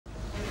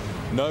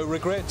No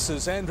regrets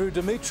as Andrew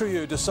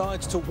Demetriou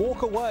decides to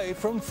walk away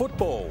from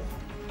football.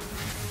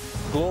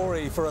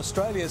 Glory for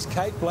Australia's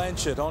Kate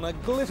Blanchett on a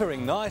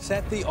glittering night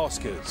at the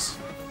Oscars.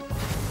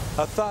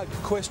 A thug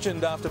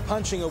questioned after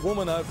punching a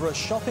woman over a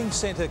shopping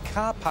centre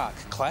car park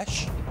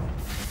clash.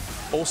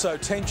 Also,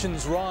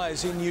 tensions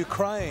rise in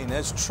Ukraine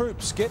as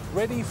troops get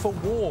ready for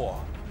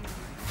war.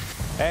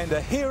 And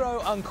a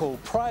hero uncle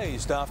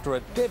praised after a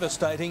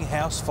devastating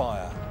house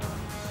fire.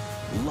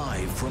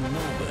 Live from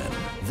Melbourne,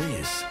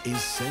 this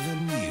is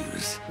 7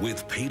 News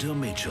with Peter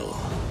Mitchell.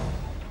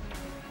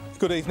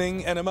 Good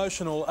evening. An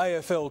emotional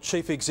AFL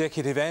Chief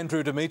Executive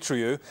Andrew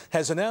Demetriou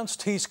has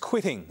announced he's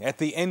quitting at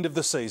the end of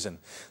the season.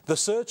 The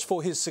search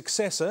for his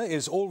successor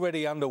is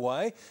already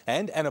underway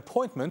and an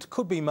appointment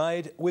could be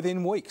made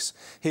within weeks.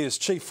 Here's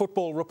Chief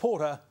Football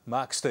reporter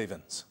Mark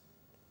Stevens.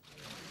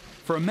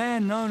 For a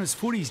man known as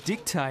footy's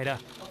dictator,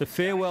 the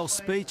farewell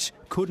speech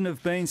couldn't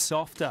have been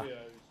softer.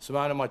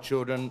 Simone and my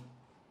children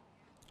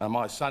are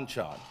my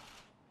sunshine.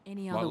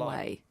 Any other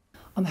way?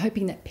 I'm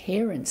hoping that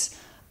parents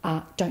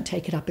don't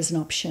take it up as an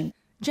option.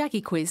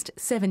 Jackie Quist,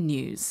 7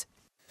 News.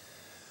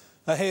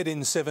 Ahead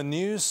in 7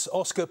 News,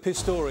 Oscar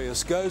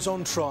Pistorius goes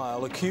on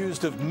trial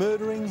accused of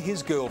murdering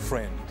his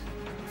girlfriend.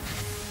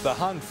 The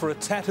hunt for a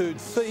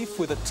tattooed thief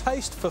with a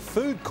taste for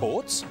food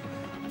courts.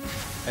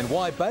 And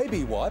why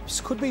baby wipes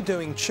could be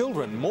doing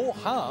children more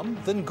harm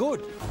than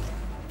good.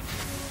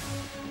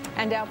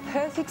 And our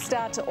perfect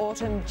start to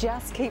autumn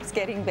just keeps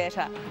getting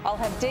better. I'll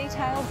have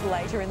details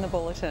later in the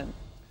bulletin.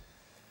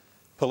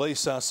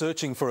 Police are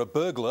searching for a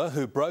burglar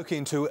who broke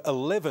into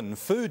 11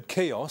 food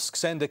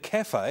kiosks and a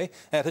cafe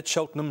at a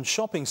Cheltenham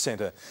shopping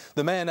centre.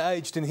 The man,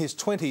 aged in his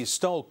 20s,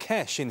 stole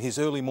cash in his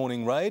early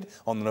morning raid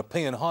on the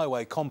Nepean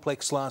Highway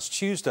complex last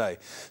Tuesday.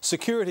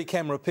 Security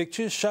camera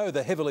pictures show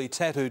the heavily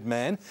tattooed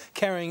man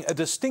carrying a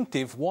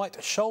distinctive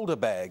white shoulder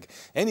bag.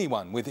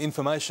 Anyone with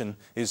information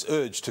is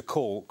urged to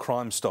call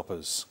Crime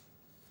Stoppers.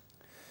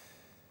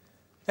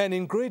 An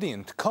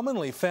ingredient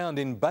commonly found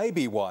in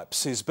baby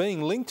wipes is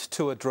being linked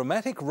to a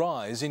dramatic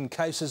rise in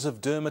cases of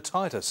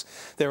dermatitis.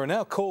 There are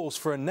now calls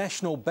for a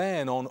national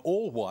ban on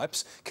all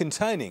wipes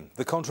containing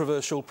the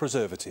controversial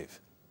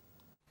preservative.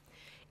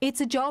 It's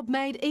a job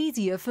made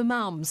easier for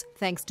mums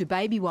thanks to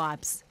baby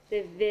wipes.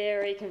 They're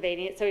very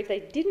convenient, so if they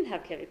didn't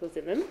have chemicals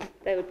in them,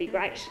 they would be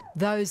great.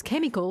 Those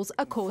chemicals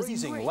are causing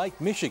freezing Lake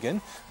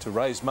Michigan to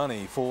raise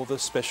money for the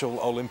Special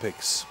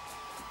Olympics.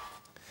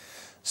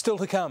 Still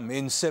to come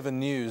in 7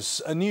 News,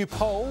 a new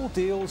poll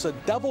deals a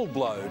double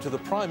blow to the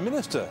Prime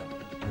Minister.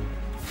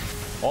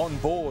 On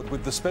board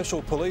with the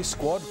Special Police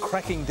Squad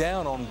cracking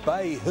down on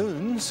bay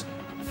hoons.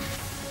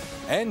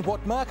 And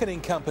what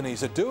marketing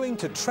companies are doing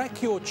to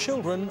track your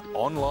children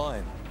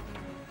online.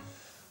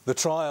 The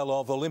trial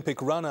of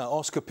Olympic runner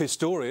Oscar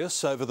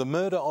Pistorius over the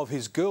murder of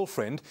his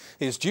girlfriend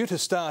is due to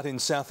start in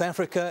South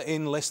Africa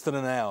in less than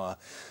an hour.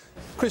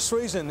 Chris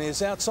Reason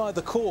is outside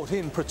the court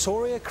in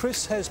Pretoria.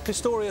 Chris, has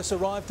Pistorius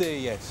arrived there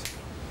yet?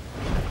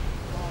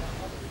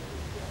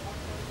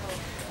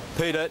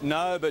 Peter,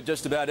 no, but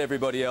just about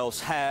everybody else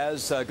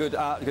has.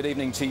 Good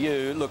evening to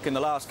you. Look, in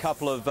the last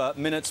couple of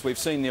minutes, we've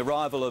seen the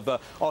arrival of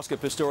Oscar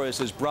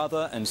Pistorius'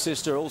 brother and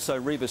sister, also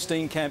Reva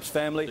Steenkamp's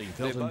family.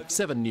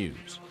 7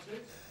 News.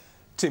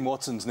 Tim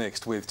Watson's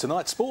next with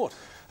tonight's sport.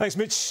 Thanks,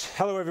 Mitch.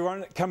 Hello,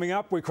 everyone. Coming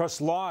up, we cross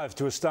live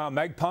to a Star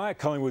Magpie,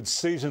 Collingwood's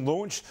season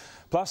launch.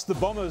 Plus, the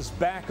Bombers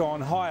back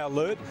on high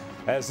alert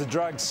as the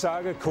drug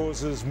saga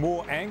causes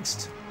more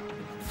angst.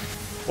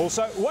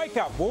 Also, wake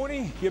up,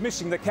 Warnie. You're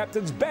missing the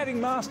captain's batting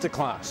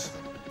masterclass.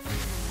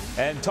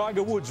 And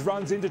Tiger Woods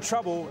runs into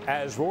trouble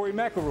as Rory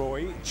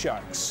McIlroy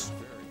chokes.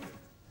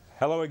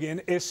 Hello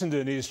again.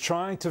 Essendon is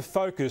trying to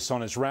focus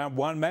on its round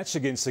 1 match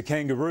against the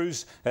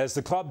Kangaroos as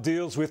the club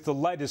deals with the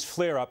latest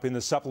flare-up in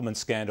the supplement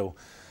scandal.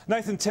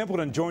 Nathan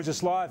Templeton joins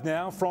us live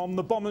now from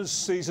the Bombers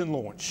season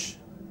launch.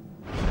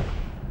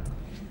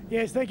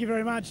 Yes, thank you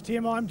very much,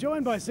 Tim. I'm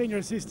joined by Senior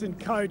Assistant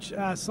Coach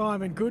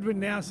Simon Goodwin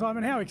now.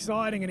 Simon, how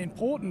exciting and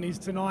important is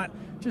tonight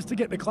just to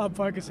get the club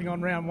focusing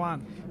on round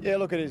 1? Yeah,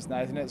 look, it is,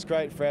 Nathan. It's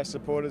great for our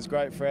supporters,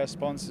 great for our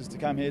sponsors to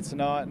come here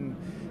tonight and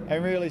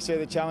really see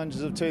the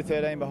challenges of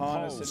 2-13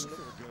 behind us.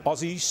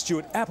 Aussie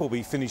Stuart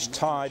Appleby finished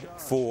tied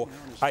for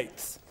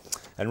 8th.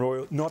 And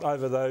Roy, not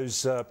over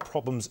those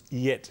problems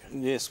yet.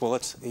 Yes, well,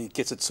 he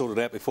gets it sorted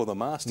out before the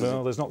Masters.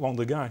 Well, there's not long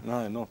to go.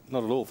 No, not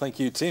at all. Thank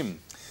you, Tim.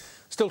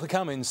 Still to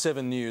come in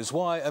 7 News,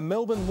 why a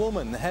Melbourne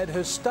woman had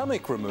her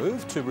stomach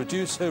removed to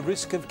reduce her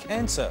risk of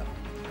cancer.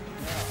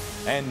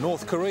 And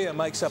North Korea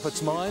makes up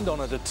its mind on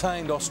a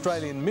detained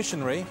Australian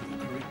missionary.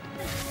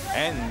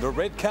 And the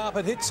red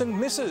carpet hits and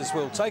misses.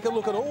 We'll take a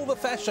look at all the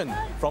fashion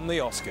from the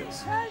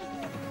Oscars.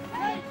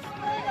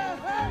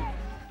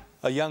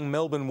 A young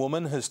Melbourne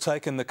woman has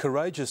taken the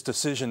courageous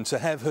decision to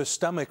have her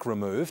stomach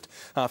removed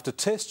after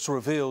tests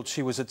revealed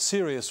she was at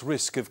serious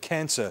risk of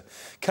cancer.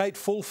 Kate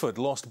Fulford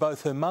lost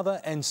both her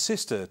mother and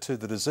sister to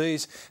the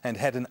disease and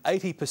had an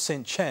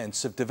 80%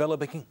 chance of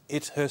developing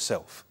it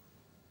herself.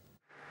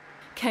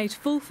 Kate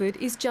Fulford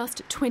is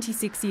just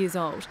 26 years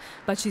old,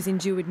 but she's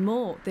endured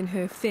more than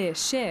her fair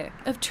share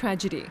of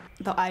tragedy.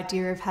 The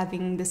idea of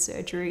having the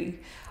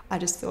surgery, I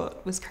just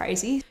thought was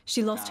crazy.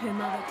 She lost her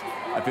mother.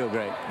 I feel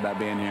great about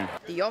being here.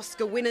 The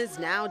Oscar winners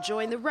now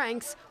join the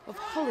ranks of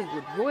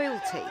Hollywood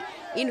royalty.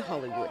 In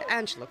Hollywood,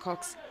 Angela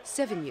Cox,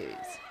 7 News.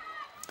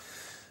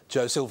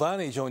 Joe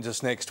Silvagni joins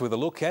us next with a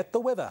look at the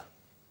weather.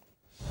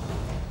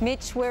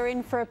 Mitch, we're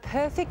in for a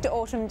perfect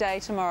autumn day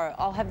tomorrow.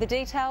 I'll have the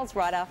details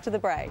right after the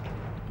break.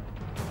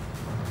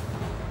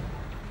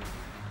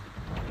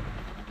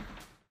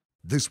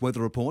 This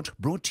weather report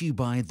brought to you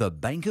by the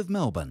Bank of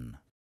Melbourne.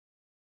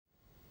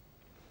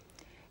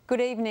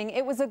 Good evening.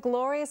 It was a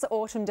glorious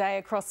autumn day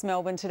across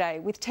Melbourne today,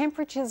 with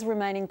temperatures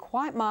remaining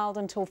quite mild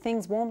until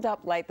things warmed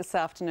up late this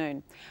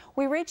afternoon.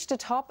 We reached a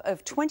top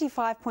of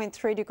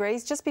 25.3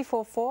 degrees just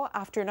before 4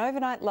 after an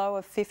overnight low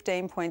of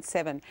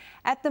 15.7.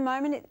 At the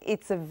moment,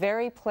 it's a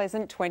very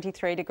pleasant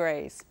 23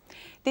 degrees.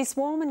 This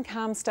warm and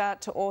calm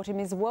start to autumn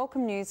is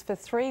welcome news for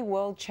 3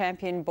 world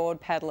champion board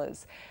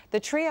paddlers. The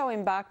trio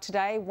embarked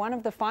today one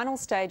of the final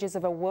stages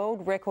of a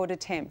world record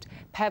attempt,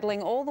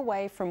 paddling all the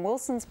way from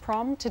Wilson's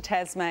Prom to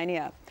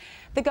Tasmania.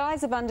 The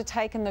guys have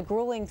undertaken the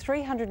gruelling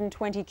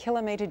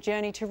 320-kilometre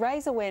journey to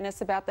raise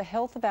awareness about the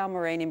health of our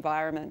marine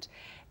environment.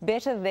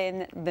 Better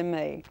then than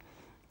me.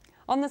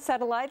 On the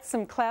satellites,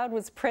 some cloud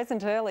was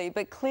present early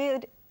but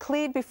cleared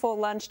before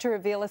lunch to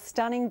reveal a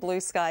stunning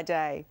blue sky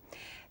day.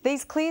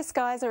 These clear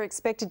skies are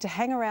expected to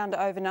hang around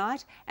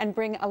overnight and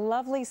bring a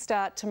lovely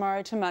start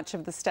tomorrow to much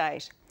of the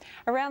state.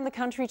 Around the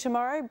country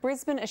tomorrow,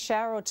 Brisbane a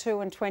shower or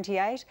 2 and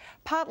 28,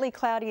 partly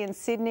cloudy in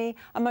Sydney,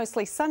 a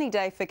mostly sunny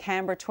day for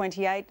Canberra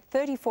 28,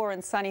 34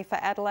 and sunny for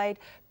Adelaide,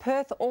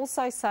 Perth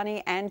also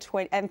sunny and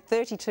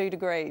 32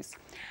 degrees.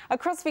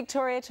 Across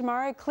Victoria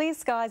tomorrow, clear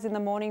skies in the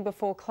morning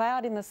before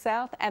cloud in the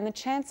south and the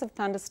chance of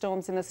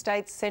thunderstorms in the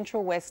state's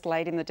central west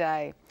late in the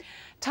day.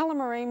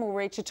 Tullamarine will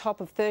reach a top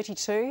of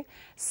 32,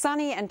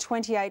 sunny and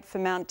 28 for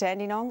Mount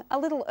Dandenong, a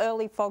little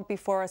early fog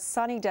before a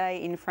sunny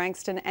day in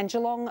Frankston, and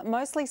Geelong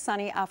mostly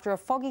sunny after a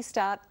foggy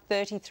start,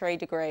 33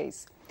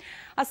 degrees.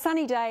 A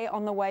sunny day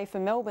on the way for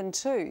Melbourne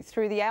too.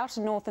 Through the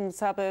outer northern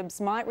suburbs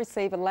might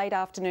receive a late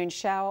afternoon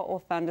shower or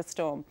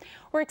thunderstorm.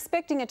 We're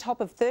expecting a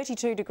top of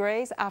 32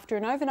 degrees after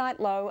an overnight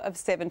low of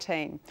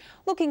 17.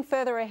 Looking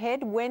further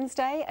ahead,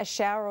 Wednesday a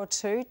shower or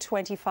 2,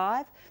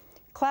 25.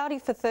 Cloudy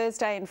for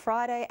Thursday and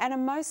Friday and a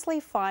mostly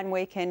fine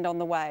weekend on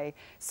the way.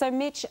 So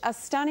Mitch, a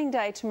stunning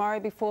day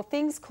tomorrow before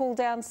things cool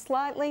down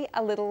slightly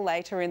a little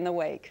later in the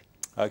week.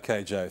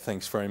 OK, Joe,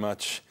 thanks very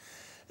much.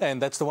 And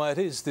that's the way it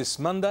is this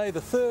Monday, the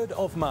 3rd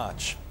of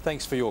March.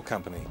 Thanks for your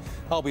company.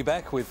 I'll be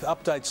back with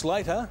updates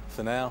later.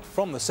 For now,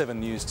 from the 7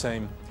 News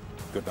team,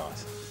 good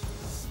night.